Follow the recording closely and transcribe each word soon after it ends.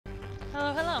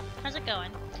Hello, hello. How's it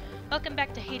going? Welcome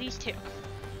back to Hades 2.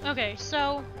 Okay,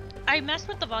 so I messed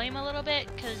with the volume a little bit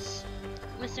because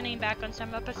listening back on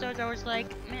some episodes, I was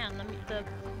like, man, the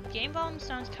game volume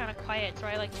sounds kind of quiet. So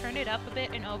I like turned it up a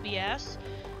bit in OBS.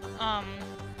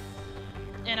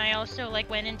 And I also like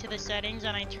went into the settings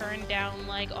and I turned down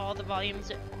like all the volumes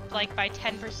like by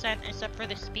 10% except for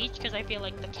the speech because I feel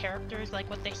like the characters, like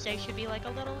what they say, should be like a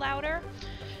little louder.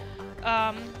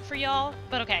 For y'all.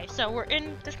 But okay, so we're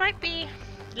in, this might be,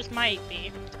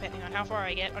 depending on how far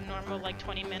I get, a normal like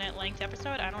 20-minute length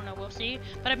episode. I don't know, we'll see.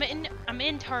 But I'm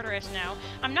in Tartarus now.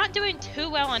 I'm not doing too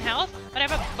well on health, but I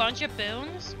have a bunch of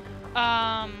boons.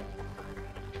 I'm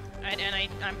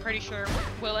pretty sure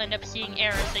we'll end up seeing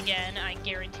Eris again, I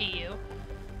guarantee you.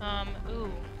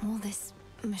 Ooh. All this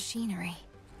machinery.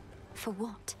 For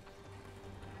what?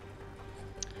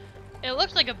 It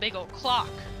looks like a big old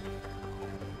clock.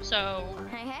 So,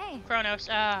 Hey. Kronos,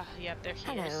 yep, there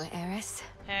she is. Hello, Eris.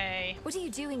 Hey. What are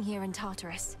you doing here in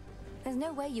Tartarus? There's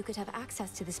no way you could have access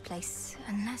to this place,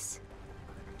 unless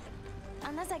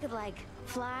I could, like,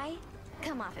 fly?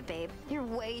 Come off it, babe. You're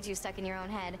way too stuck in your own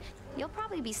head. You'll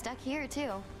probably be stuck here,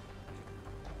 too.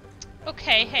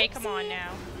 Okay, hey, come on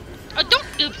now. Oh, don't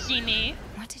oopsie me!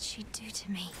 What did she do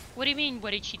to me? What do you mean,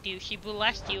 what did she do? She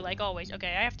blessed you, like always.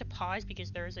 Okay, I have to pause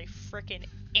because there is a frickin'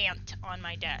 ant on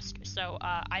my desk. So,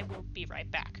 I will be right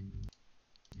back.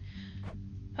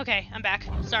 Okay, I'm back.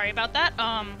 Sorry about that.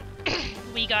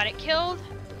 We got it killed.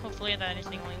 Hopefully that is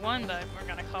the only one, but we're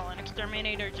gonna call an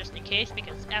exterminator just in case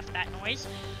because F that noise.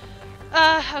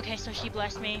 Okay, so she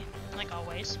blessed me, like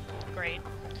always. Great.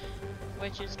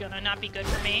 Which is gonna not be good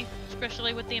for me,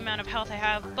 especially with the amount of health I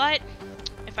have, but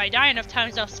if I die enough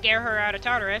times, I'll scare her out of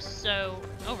Tartarus, so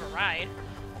override.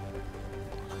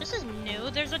 This is new.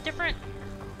 There's a different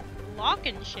lock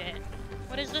and shit.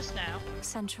 What is this now?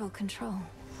 Central control.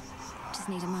 Just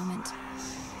need a moment.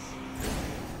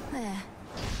 There.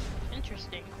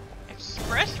 Interesting.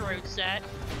 Express road set.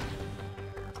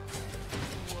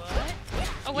 What?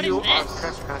 Oh, what is this? You are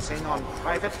trespassing on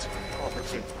private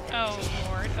property. Oh,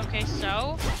 Lord. Okay,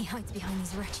 so? He hides behind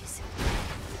these wretches.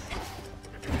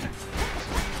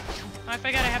 Oh, I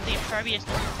forgot I have the impervious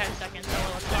for 10 seconds, so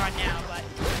well, it's gone now, but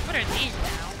what are these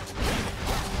now?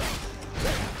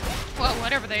 Well,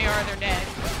 whatever they are, they're dead.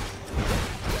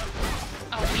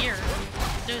 Oh, weird.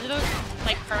 Do those,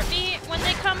 like, hurt me when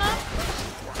they come up?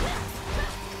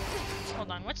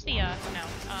 Hold on, what's the, no,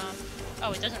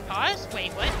 oh, it doesn't pause?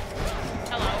 Wait, what?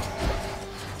 Hello.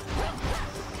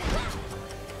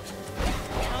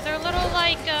 Oh, they're little,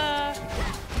 like,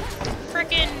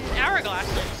 frickin'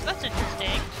 hourglasses. That's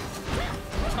interesting.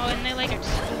 Oh, and they, like,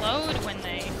 explode when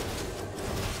they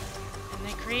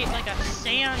create, like, a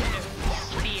sand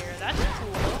sphere. That's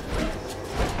cool.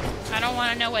 I don't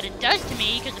want to know what it does to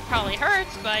me, because it probably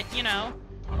hurts, but, you know.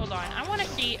 Hold on. I want to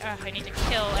see... I need to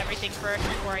kill everything first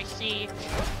before I see...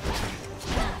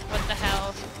 What the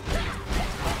hell?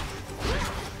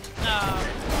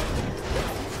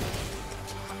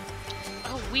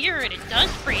 Oh, weird. It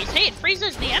does freeze. Hey, it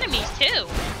freezes the enemies, too.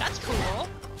 That's cool.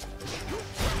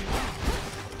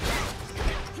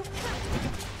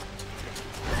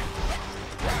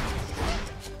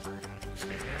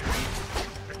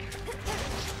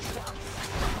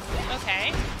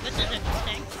 Okay, this is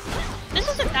interesting. This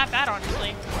isn't that bad,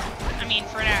 honestly. I mean,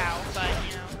 for now, but,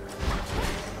 you know.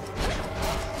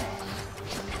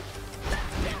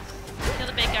 Kill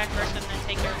the big guy first and then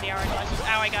take care of the hourglasses.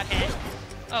 Ow, I got hit.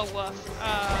 Oh, woof.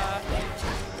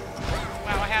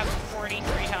 Wow, I have 43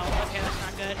 health. Okay, that's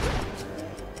not good.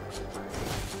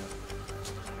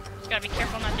 Just gotta be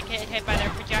careful not to get hit by their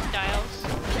projectiles.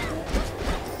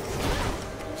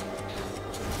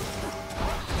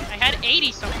 I had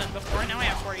 80-something before, now I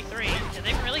have 43. Do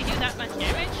they really do that much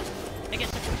damage? I guess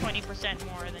if it's 20%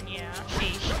 more, then yeah.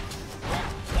 Sheesh.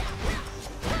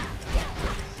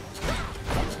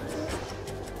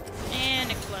 And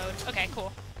explode. Okay,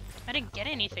 cool. I didn't get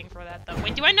anything for that, though.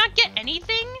 Wait, do I not get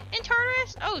anything in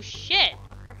Tartarus? Oh, shit.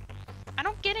 I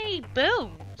don't get any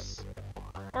boons.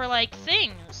 Or, like,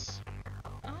 things.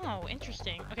 Oh,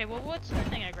 interesting. Okay, well, what's the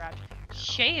thing I grabbed?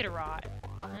 Shade Rot.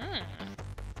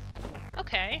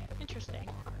 Okay, interesting.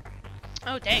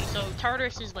 Oh dang, so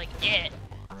Tartarus is like it,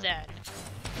 then.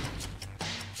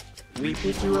 We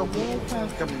bid you a warm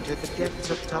welcome to the depths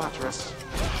of Tartarus.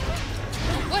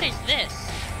 What is this?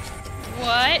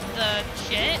 What the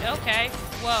shit? Okay,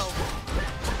 whoa.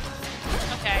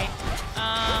 Okay,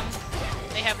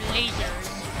 they have lasers.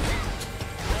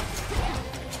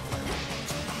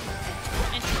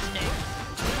 Interesting.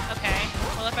 Okay,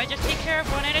 well if I just take care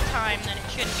of one at a time, then it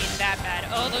shouldn't be that bad.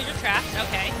 Oh, those are traps.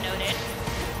 Okay, noted.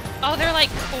 Oh, they're like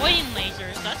coin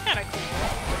lasers. That's kind of cool.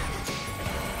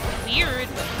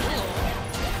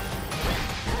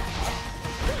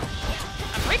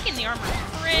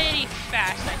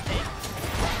 last, I think.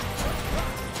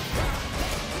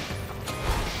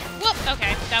 Whoop!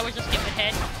 Okay, that was a stupid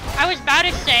hit. I was about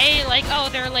to say, like, oh,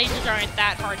 their lasers aren't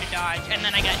that hard to dodge, and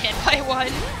then I got hit by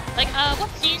one. Like,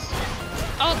 whoopsies.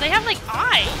 Oh, they have, like,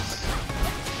 eyes.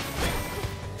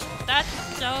 That's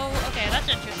so... Okay, that's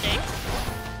interesting.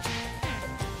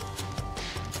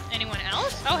 Anyone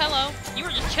else? Oh, hello. You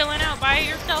were just chilling out by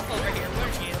yourself over here,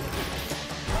 weren't you?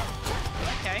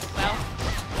 Okay, well...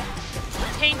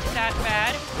 Taint that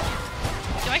bad.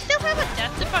 Do I still have a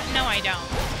death debuff? No, I don't.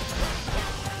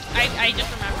 I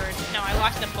just remembered. No, I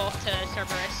lost them both to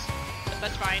Cerberus. But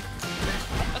that's fine.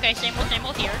 Okay, same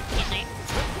old here. Easy.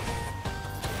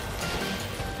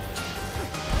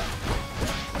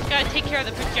 Gotta take care of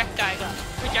the projectile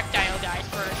guys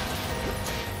first.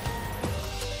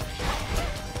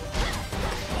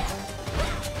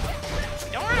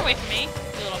 Don't run away from me,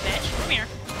 you little bitch. Come here.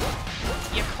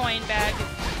 You coin bag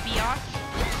biatch.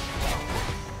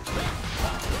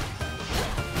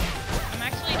 I'm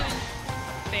actually doing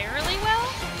fairly well,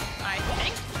 I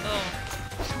think. Oh.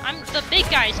 The big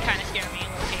guys kind of scare me,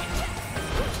 okay.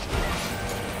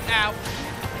 Ow.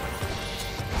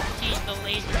 Jeez, the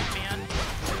lasers, man.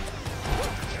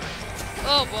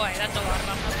 Oh boy, that's a lot of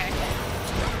them. Okay.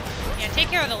 Yeah, take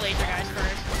care of the laser guys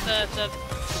first.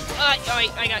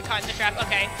 I got caught in the trap.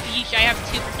 Okay. Yeesh, I have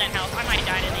 2% health. I might have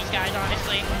died to these guys,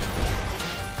 honestly.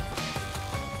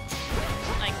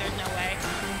 Like, there's no way.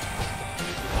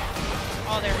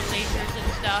 All their lasers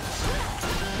and stuff.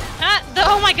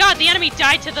 Oh my god, the enemy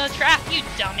died to the trap, you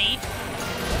dummy.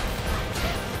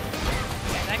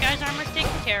 Okay, that guy's armor's taken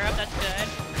care of. That's good.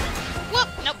 Whoop!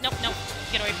 Nope.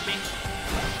 Get away from me.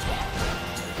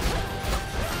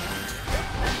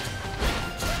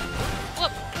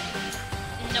 Whoop!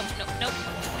 Nope.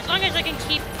 As long as I can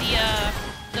keep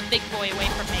the big boy away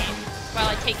from me while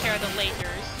I take care of the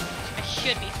lasers, I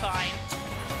should be fine.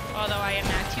 Although I am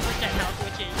at 2% health,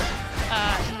 which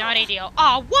is not ideal.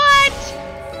 Aw,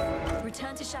 what?!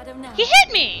 Return to Shadow now. He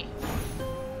hit me!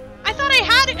 I thought I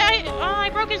had it. I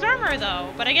broke his armor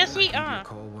though, but I guess he.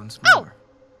 Oh!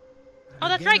 Oh,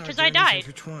 that's right, because I died.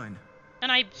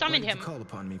 And I summoned him. Call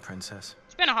upon me, princess.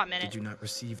 It's been a hot minute. Did you not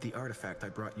receive the artifact I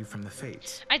brought you from the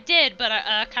Fates? I did, but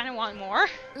I kind of want more.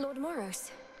 Lord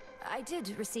Moros, I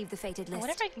did receive the fated list. What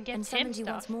if I can get and Tim summoned you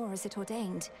stuff? once more as it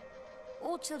ordained.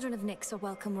 All children of Nyx are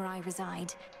welcome where I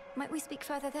reside. Might we speak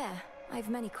further there? I have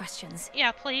many questions.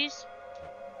 Yeah, please.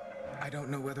 I don't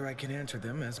know whether I can answer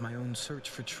them, as my own search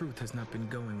for truth has not been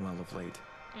going well of late.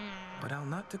 But I'll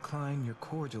not decline your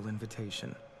cordial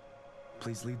invitation.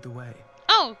 Please lead the way.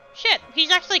 Oh, shit.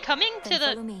 He's actually coming Then to the...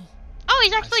 follow me. Oh,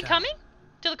 he's actually coming?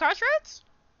 To the Crossroads?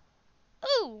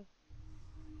 Ooh.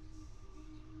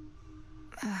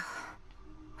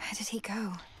 Where did he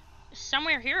go?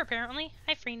 Somewhere here, apparently.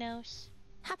 Hi, Freenose.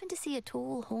 Happened to see a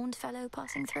tall, horned fellow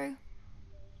passing through?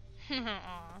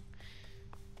 Aw.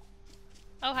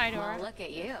 Oh, hi, Dora. Well, look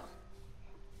at you.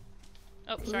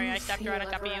 Oh, sorry, I stepped right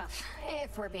on top of you. Rough,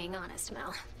 if we're being honest,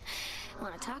 Mel.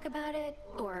 Want to talk about it,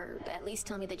 or at least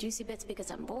tell me the juicy bits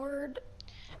because I'm bored?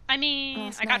 I mean,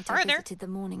 Last I got night farther. I visited the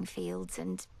morning fields,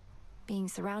 and being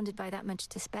surrounded by that much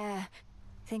despair,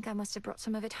 I think I must have brought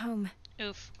some of it home.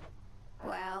 Oof.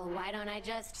 Well, why don't I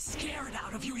just Scare it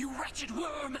out of you, you wretched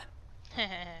worm!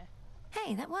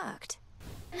 Hey, that worked.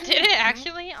 Did it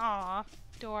actually? Aw,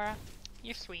 Dora,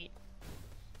 you're sweet.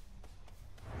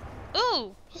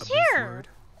 Ooh, he's A brief here. word.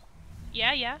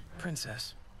 Yeah.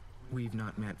 Princess, we've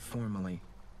not met formally.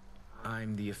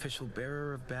 I'm the official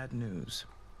bearer of bad news.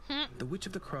 The Witch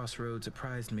of the Crossroads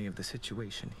apprised me of the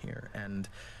situation here, and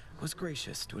was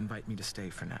gracious to invite me to stay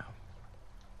for now.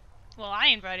 Well, I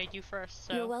invited you first,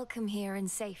 so... You're welcome here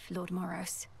and safe, Lord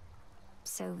Moros.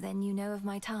 So then you know of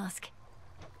my task.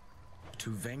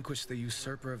 To vanquish the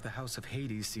usurper of the House of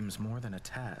Hades seems more than a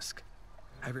task.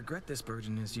 I regret this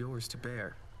burden is yours to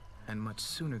bear, and much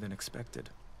sooner than expected.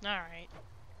 Alright.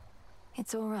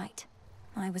 It's all right.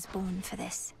 I was born for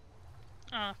this.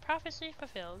 Prophecy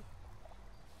fulfilled.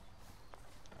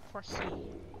 Foresee.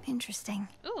 Interesting.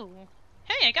 Ooh.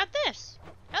 Hey, I got this!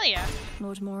 Hell yeah.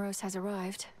 Lord Moros has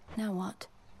arrived. Now what?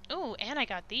 Ooh, and I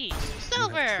got these. You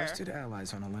Silver! have trusted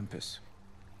allies on Olympus.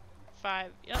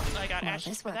 5. Yep, I got Well, ashes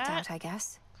this for worked that. out, I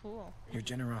guess. Cool. Your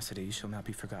generosity shall not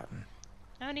be forgotten.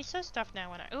 Oh, and he says stuff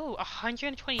now when I... Ooh,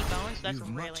 120 bones? That's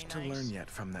You've really much nice. to learn yet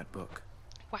from that book.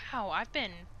 Wow, I've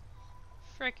been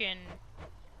frickin'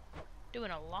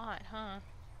 doing a lot, huh?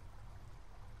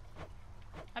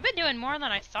 I've been doing more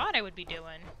than I thought I would be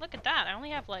doing. Look at that, I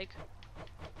only have like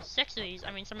 6 of these.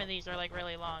 I mean, some of these are like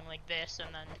really long, like this,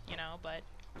 and then, you know, but...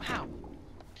 Wow.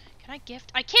 Can I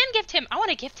gift? I can gift him! I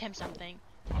want to gift him something.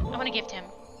 I want to gift him.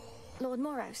 Lord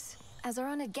Moros, As our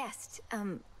honored guest,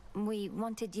 we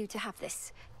wanted you to have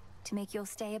this, to make your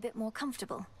stay a bit more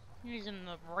comfortable. You're using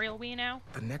the royal we now?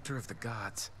 The nectar of the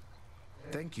gods.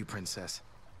 Thank you, Princess.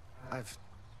 I've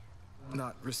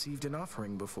not received an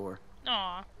offering before.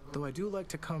 Aw. Though I do like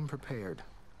to come prepared.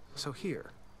 So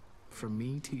here, from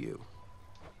me to you.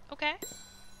 Okay.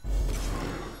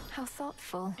 How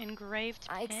thoughtful. Engraved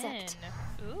I pin. accept.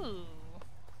 Ooh.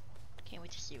 Can't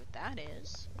wait to see what that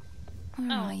is.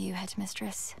 Where are you,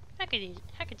 headmistress?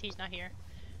 Hecate's not here.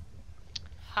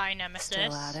 Hi, Nemesis.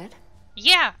 Still at it?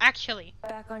 Yeah, actually.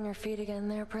 Back on your feet again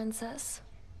there, princess?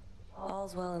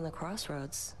 All's well in the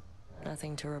Crossroads.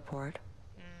 Nothing to report.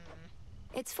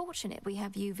 It's fortunate we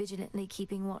have you vigilantly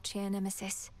keeping watch here,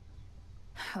 Nemesis.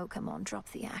 Oh, come on, drop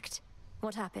the act.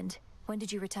 What happened? When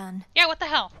did you return? Yeah, what the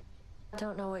hell?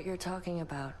 Don't know what you're talking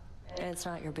about. It's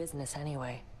not your business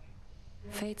anyway.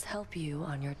 Fates help you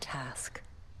on your task.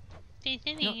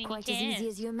 Not quite as easy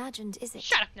as you imagined, is it?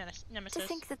 Shut up, Nemesis. To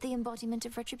think that the embodiment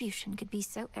of retribution could be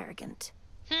so arrogant.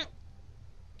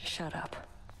 Shut up.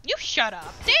 You shut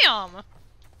up. Damn!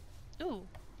 Ooh,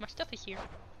 my stuff is here.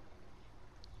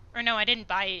 Or no, I didn't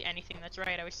buy anything, that's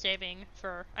right. I was saving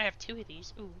for... I have 2 of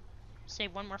these. Ooh.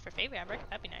 Save 1 more for Fate Fabric.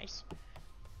 That'd be nice.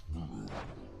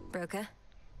 Broker?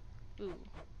 Ooh.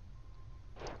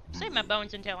 Save my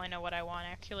bones until I know what I want,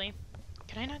 actually.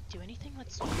 Can I not do anything?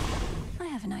 Let's see. I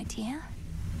have an idea.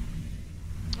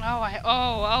 Oh,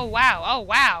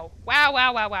 wow.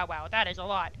 Wow. That is a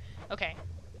lot. Okay.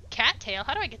 Cattail?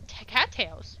 How do I get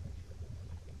cattails?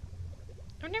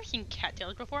 I've never seen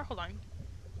cattails before. Hold on.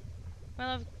 Well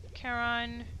of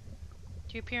Charon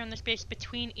to appear in the space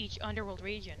between each underworld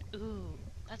region. Ooh,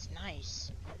 that's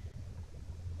nice.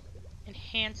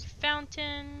 Enhance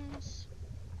fountains.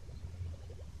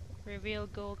 Reveal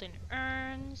golden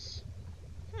urns.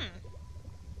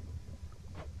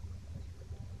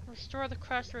 Restore the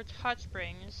Crossroads hot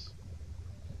springs.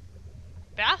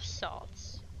 Bath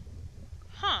salts.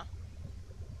 Huh.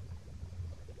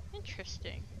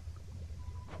 Interesting.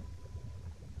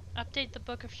 Update the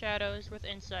Book of Shadows with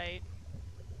insight.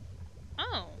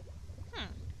 Oh.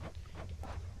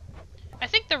 I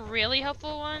think the really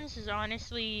helpful ones is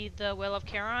honestly the Will of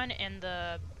Charon and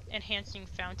the enhancing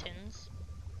fountains.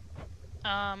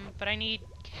 But I need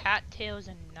cattails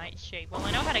and nightshade. Well,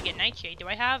 I know how to get nightshade. Do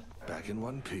I have? Back in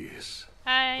one piece.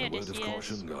 Hi, A word of Odysseus.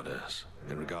 caution, goddess,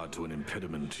 in regard to an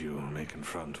impediment you may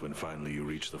confront when finally you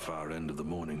reach the far end of the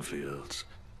morning fields.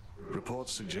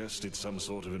 Reports suggest it's some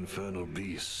sort of infernal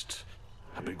beast.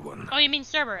 A big one. Oh, you mean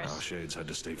Cerberus? Our shades had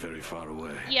to stay very far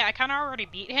away. Yeah, I kinda already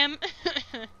beat him.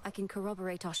 I can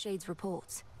corroborate our Shade's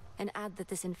reports, and add that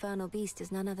this infernal beast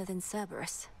is none other than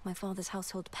Cerberus, my father's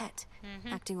household pet,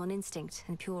 acting on instinct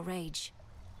and pure rage.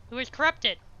 Who is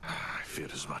corrupted? I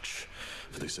feared as much,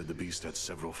 for they said the beast had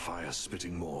several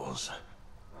fire-spitting maws.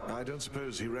 I don't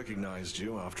suppose he recognized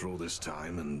you after all this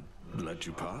time and let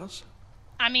you pass?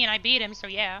 I mean, I beat him, so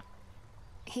yeah.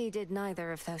 He did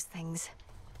neither of those things.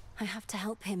 I have to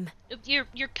help him. You're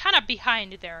kind of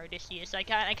behind there, Odysseus. I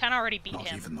kind of already beat Not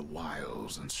him. even the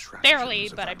wiles and stratagems Barely,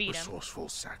 of but I that beat him. resourceful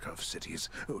sacker of cities,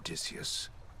 Odysseus,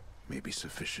 may be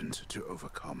sufficient to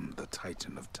overcome the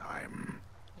Titan of Time.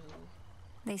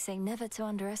 They say never to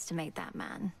underestimate that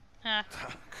man.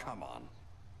 Come on.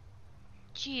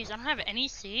 Jeez, I don't have any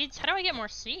seeds. How do I get more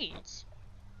seeds?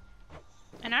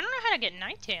 And I don't know how to get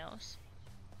night tails.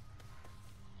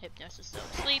 Hypnosis still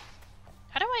asleep.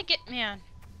 How do I get, man?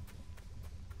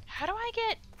 How do I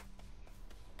get?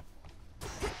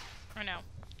 Oh no.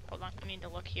 Hold on, I need to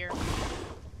look here.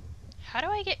 How do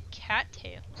I get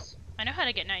cattails? I know how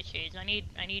to get nightshades. I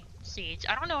need seeds.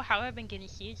 I don't know how I've been getting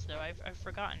seeds though. I've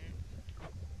forgotten.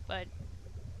 But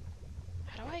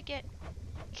how do I get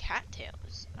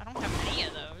cattails? I don't have any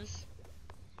of those.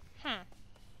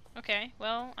 Okay,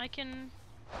 well, I can...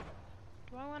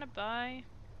 Do I want to buy...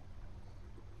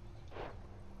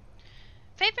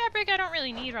 Fate Fabric I don't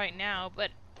really need right now,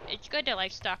 but it's good to,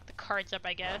 like, stock the cards up,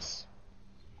 I guess.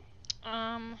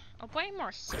 I'll buy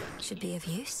more silk. Should be of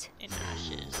use. In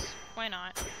ashes. Why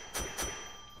not?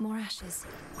 More ashes.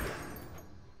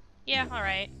 Yeah,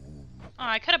 alright. Oh,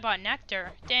 I could have bought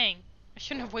nectar. Dang. I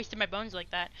shouldn't have wasted my bones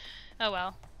like that. Oh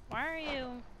well. Why are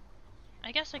you...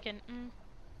 I guess I can...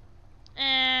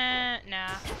 Nah.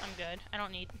 I'm good. I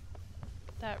don't need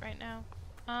that right now.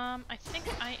 I think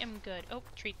I am good. Oh,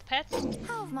 treat the pets.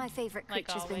 How have my favorite Like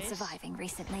creatures been always. surviving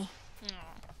recently?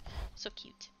 Aw, so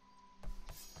cute.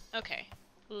 Okay,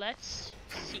 let's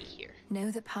see here.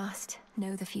 Know the past,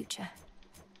 know the future.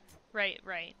 Right.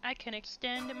 I can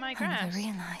extend my I grasp never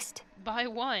realized. by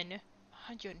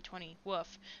 120.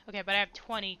 Woof. Okay, but I have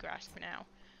 20 grasp now.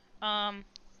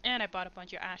 And I bought a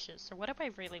bunch of ashes. So what do I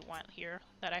really want here?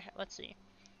 That let's see.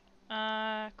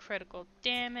 Critical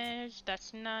damage.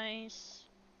 That's nice.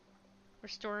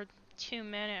 Restored 2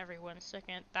 mana every 1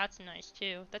 second. That's nice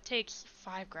too. That takes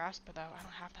 5 grasp though. I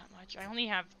don't have that much. I only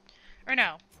have, or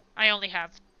no, I only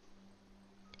have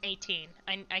 18.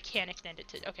 I can't extend it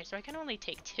to. Okay, so I can only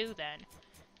take 2 then.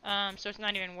 So it's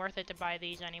not even worth it to buy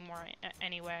these anymore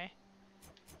anyway.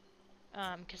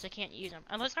 Because I can't use them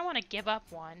unless I want to give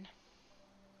up one.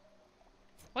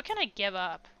 What can I give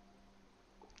up?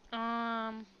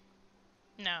 No.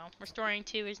 Restoring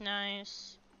 2 is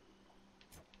nice.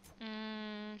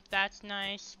 That's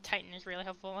nice. Titan is really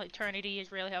helpful. Eternity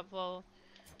is really helpful.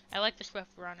 I like the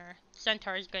Swift Runner.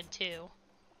 Centaur is good too.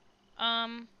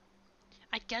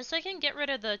 I guess I can get rid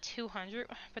of the 200,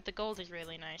 but the gold is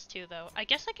really nice too though. I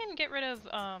guess I can get rid of,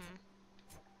 I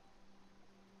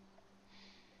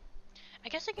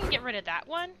guess I can get rid of that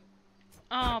one.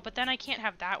 Oh, but then I can't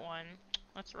have that one.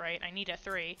 That's right, I need a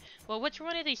 3. Well, which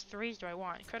one of these 3s do I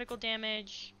want? Critical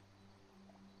damage,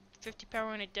 50 power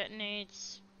when it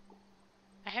detonates.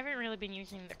 I haven't really been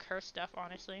using the curse stuff,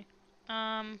 honestly.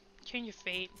 Change of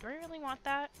fate. Do I really want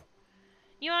that?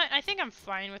 You know what? I think I'm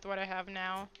fine with what I have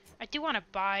now. I do want to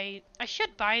buy... I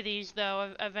should buy these,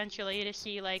 though, eventually, to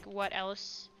see, like, what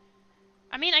else...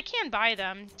 I mean, I can buy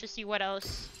them to see what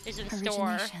else is in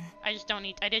store. I just don't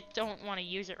need... I just don't want to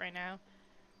use it right now.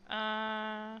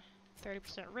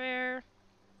 30% rare.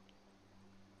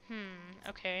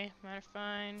 Okay. Matter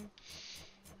fine.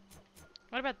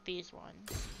 What about these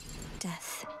ones?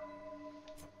 Death.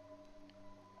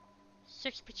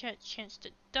 6% chance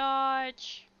to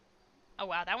dodge. Oh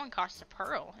wow, that one costs a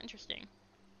pearl. Interesting.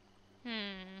 6%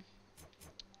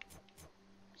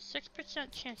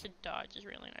 chance to dodge is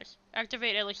really nice.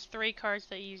 Activate at least 3 cards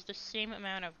that use the same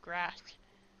amount of grasp.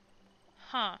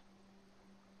 Huh.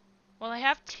 Well, I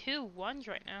have 2 1s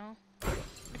right now.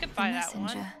 I could buy that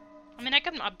one. I mean, I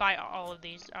could buy all of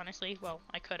these, honestly. Well,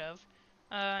 I could have.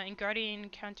 In Guardian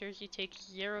encounters, you take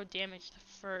 0 damage the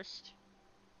first.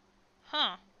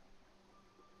 Huh.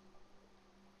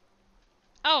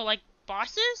 Oh, like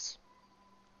bosses?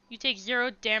 You take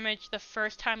 0 damage the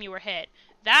first time you were hit.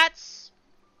 That's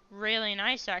really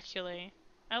nice, actually.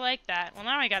 I like that. Well,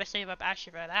 now I gotta save up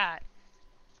Asher for that.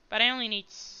 But I only need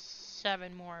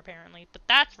 7 more, apparently. But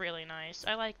that's really nice.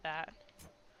 I like that.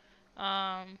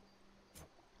 I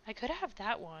could have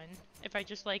that one. If I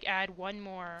just, like, add 1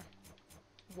 more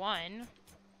 1.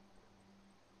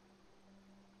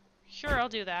 Sure, I'll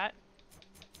do that.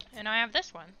 And I have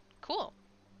this one. Cool.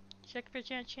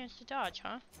 6% chance to dodge,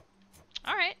 huh?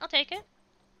 Alright, I'll take it.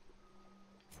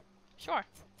 Sure.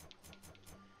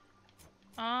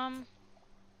 I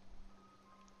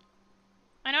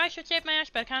know I should save my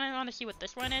ash, but I kind of want to see what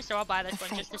this one is, so I'll buy this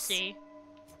one just to see.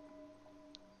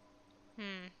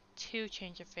 2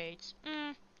 change of fates.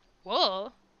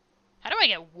 Wool? How do I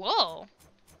get wool?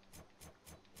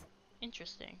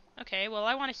 Interesting. Okay, well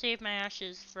I want to save my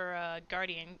ashes for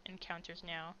Guardian encounters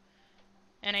now.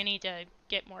 And I need to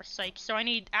get more psych. So I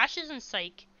need ashes and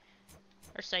psych.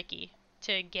 Or psyche.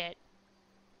 To get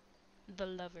the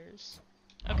lovers.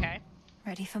 Okay.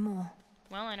 Ready for more.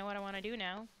 Well, I know what I want to do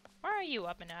now. Where are you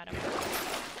up and at 'em?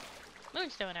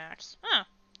 Moonstone axe. Ah.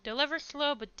 Deliver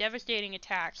slow but devastating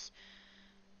attacks.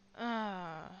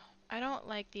 I don't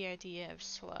like the idea of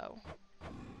slow.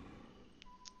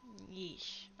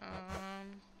 Yeesh.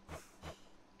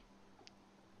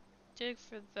 Dig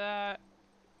for that.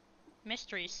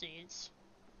 Mystery seeds.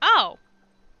 Oh!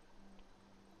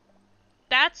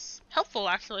 That's helpful,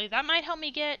 actually. That might help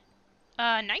me get,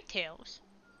 night tails.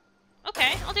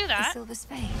 Okay, I'll do that. The silver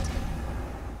spade.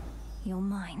 You're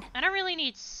mine. I don't really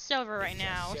need silver right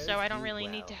now, so I don't really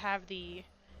need to have the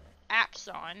axe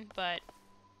on, but...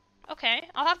 Okay,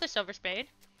 I'll have the silver spade.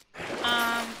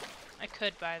 I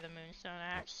could buy the moonstone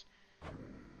axe.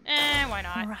 Why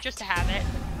not? Right. Just to have it.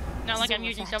 Not like I'm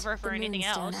using silver for anything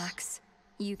else. Axe.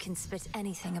 You can split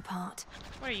anything apart.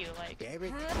 What are you like?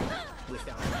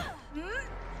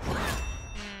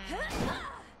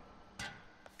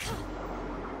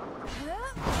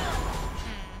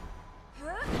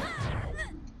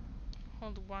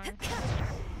 Hold one.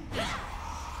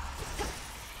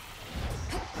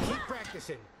 Keep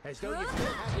practicing, as though you still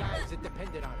had lives that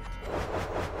depended on it.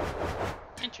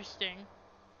 Interesting.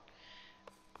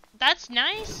 That's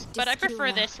nice, but I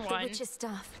prefer this one. The witch's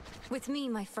staff. With me,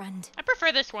 my friend. I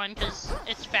prefer this one because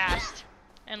it's fast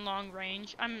and long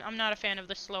range. I'm not a fan of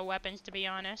the slow weapons, to be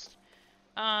honest.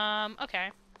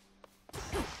 Okay.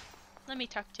 Let me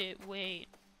talk to... Wait.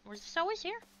 Was this always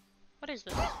here? What is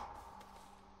this?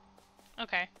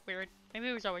 Okay, weird. Maybe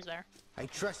it was always there. I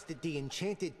trust that the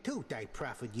enchanted tooth I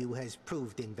proffered you has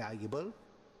proved invaluable.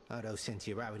 Although since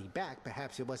you're already back,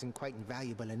 perhaps it wasn't quite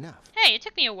invaluable enough. Hey, it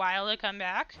took me a while to come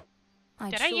back.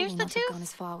 Did I use the not have tooth? gone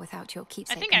as far without your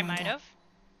keepsake, I think I Commander. might have.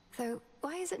 Though,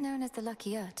 why is it known as the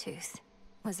Luckier Tooth?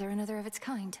 Was there another of its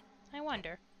kind? I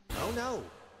wonder. Oh no!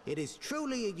 It is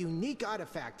truly a unique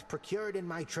artifact procured in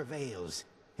my travails.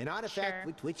 An artifact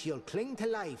with which you'll cling to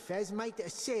life as might a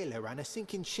sailor on a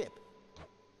sinking ship.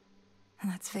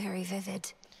 That's very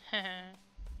vivid.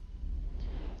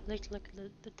 Let's look at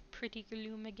the pretty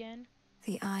gloom again.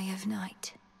 The Eye of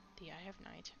Night. The Eye of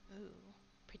Night. Ooh,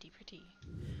 pretty, pretty.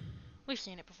 We've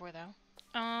seen it before, though.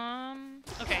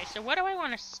 Okay, so what do I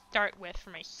want to start with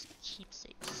for my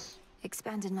keepsakes?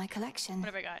 Expanded my collection. What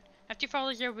have I got? After you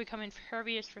follow zero, become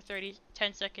impervious for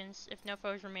 10 seconds. If no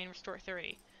foes remain, restore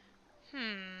 30.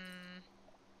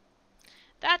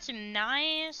 That's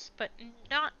nice, but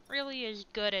not really as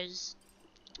good as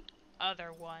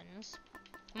other ones.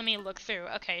 Let me look through.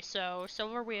 Okay, so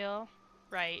Silver Wheel,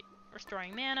 right.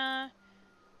 Restoring mana.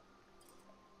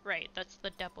 Right, that's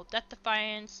the double Death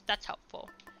Defiance. That's helpful.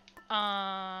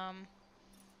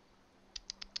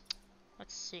 Let's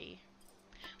see.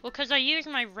 Well, because I use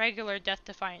my regular Death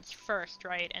Defiance first,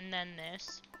 right? And then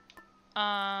this.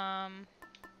 And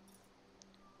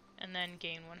then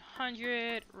gain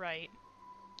 100. Right.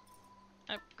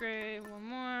 Upgrade one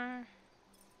more.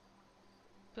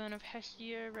 Boon of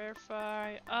Hestia,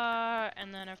 Rarefy.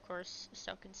 And then, of course,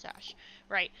 Silken Sash.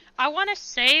 Right. I want to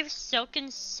save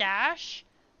Silken Sash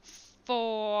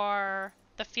for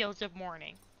the Fields of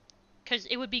Mourning. Because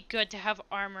it would be good to have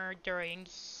armor during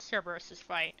Cerberus's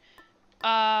fight.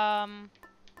 But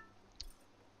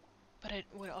it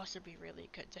would also be really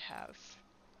good to have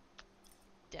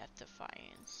Death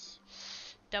Defiance.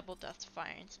 Double Death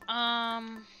Defiance.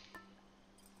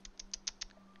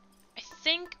 I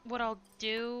think what I'll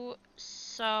do,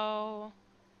 so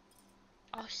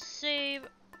I'll save,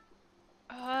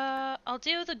 I'll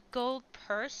do the gold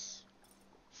purse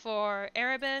for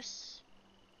Erebus,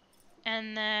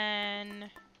 and then,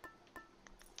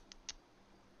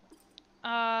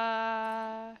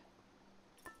 I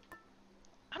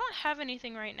don't have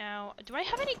anything right now. Do I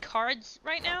have any cards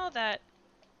right now that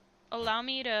allow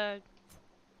me to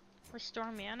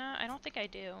restore mana? I don't think I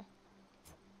do.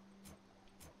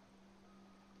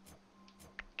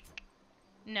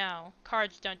 No,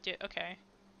 cards don't do. Okay.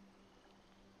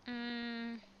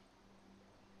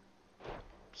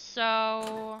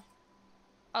 So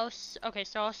I'll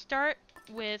start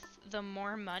with the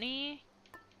more money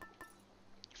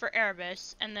for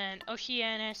Erebus, and then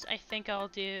Oceanus. I think I'll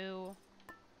do.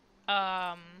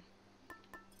 I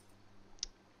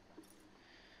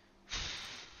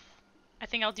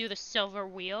think I'll do the Silver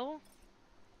Wheel,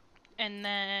 and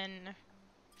then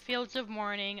Fields of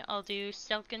Mourning, I'll do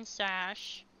Silken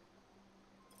Sash.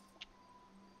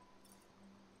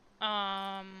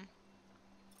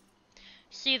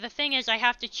 See, the thing is, I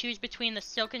have to choose between the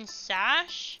Silken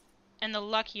Sash and the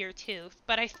Luckier Tooth,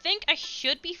 but I think I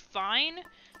should be fine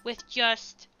with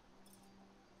just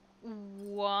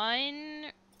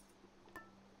one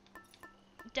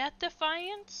Death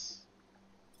Defiance.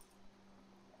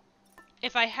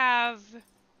 If I have...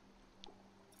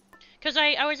 Because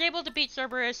I was able to beat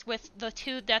Cerberus with the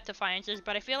 2 Death Defiances,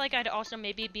 but I feel like I'd also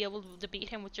maybe be able to beat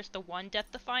him with just the 1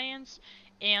 Death Defiance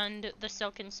and the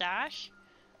Silken Sash.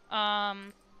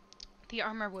 The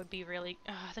armor would be really...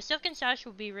 the Silken Sash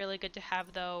would be really good to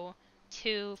have, though,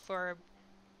 too, for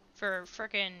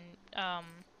frickin'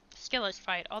 Skillet's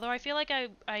fight. Although I feel like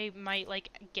I might, like,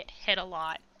 get hit a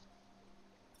lot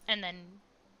and then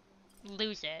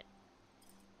lose it.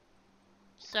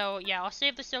 So, yeah, I'll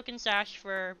save the Silken Sash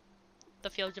for the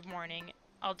Fields of Mourning.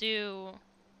 I'll do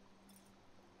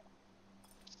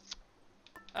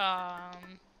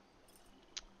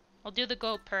the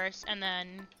gold purse, and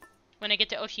then when I get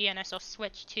to Oceanus, I'll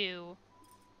switch to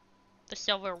the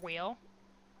Silver Wheel,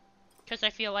 because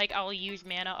I feel like I'll use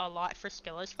mana a lot for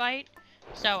Skilla's fight.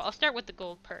 So I'll start with the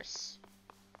gold purse,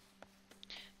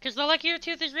 because the Luckier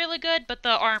Tooth is really good, but the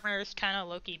armor is kind of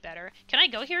low-key better. Can I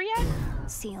go here yet?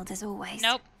 Sealed as always.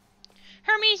 Nope.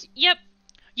 Hermes, yep.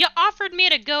 You offered me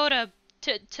to go to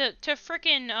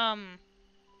frickin',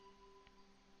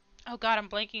 oh god, I'm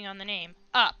blanking on the name.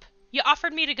 Up. You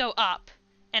offered me to go up,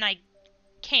 and I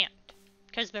can't,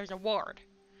 because there's a ward.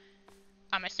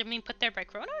 I'm assuming put there by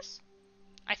Kronos?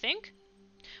 I think?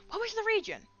 What was the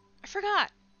region? I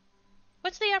forgot.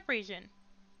 What's the up region?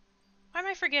 Why am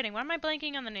I forgetting? Why am I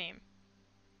blanking on the name?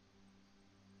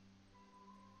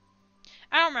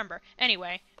 I don't remember.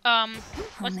 Anyway,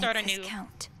 let's start a new...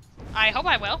 Count. I hope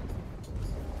I will.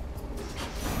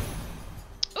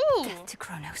 to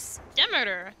Kronos.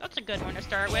 Demeter! That's a good one to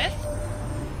start with.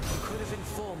 You could have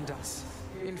informed us.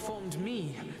 Informed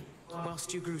me.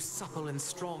 Whilst you grew supple and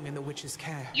strong in the witch's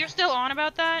care. You're still on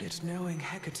about that? Yet knowing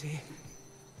Hecate,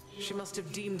 she must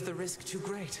have deemed the risk too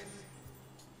great.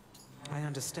 I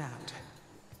understand.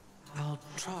 I'll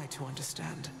try to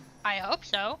understand. I hope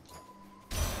so.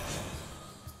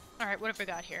 Alright, what have we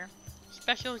got here?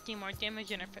 Specials deal more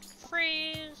damage and affect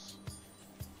freeze.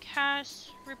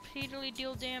 Cast repeatedly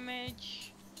deal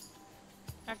damage.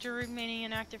 After remaining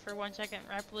inactive for 1 second,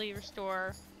 rapidly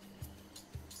restore.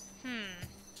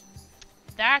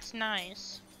 That's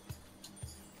nice.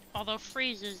 Although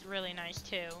freeze is really nice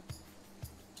too.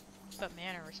 But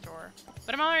mana restore.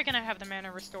 But I'm already gonna have the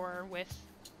mana restore with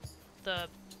the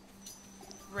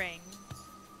ring.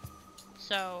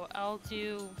 So I'll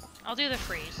do the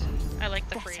freeze. I like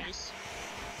the freeze.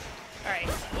 Alright.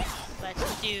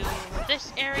 Let's do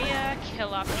this area,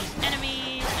 kill off these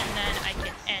enemies, and then I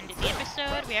can end the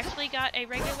episode. We actually got a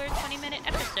regular 20-minute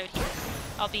episode here.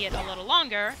 Albeit a little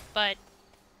longer, but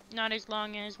not as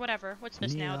long as whatever. What's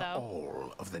this now, though?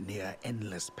 All of the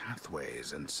near-endless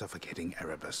pathways and suffocating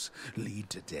Erebus lead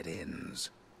to dead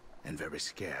ends, and very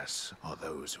scarce are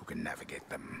those who can navigate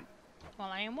them. Well,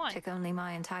 I am one. Took only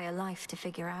my entire life to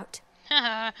figure out.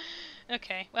 Haha.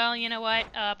 Okay, well, you know what?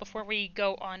 Before we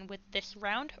go on with this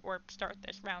round, or start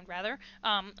this round, rather,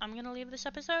 I'm gonna leave this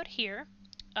episode here.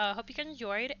 Hope you guys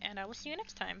enjoyed, and I will see you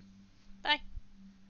next time. Bye.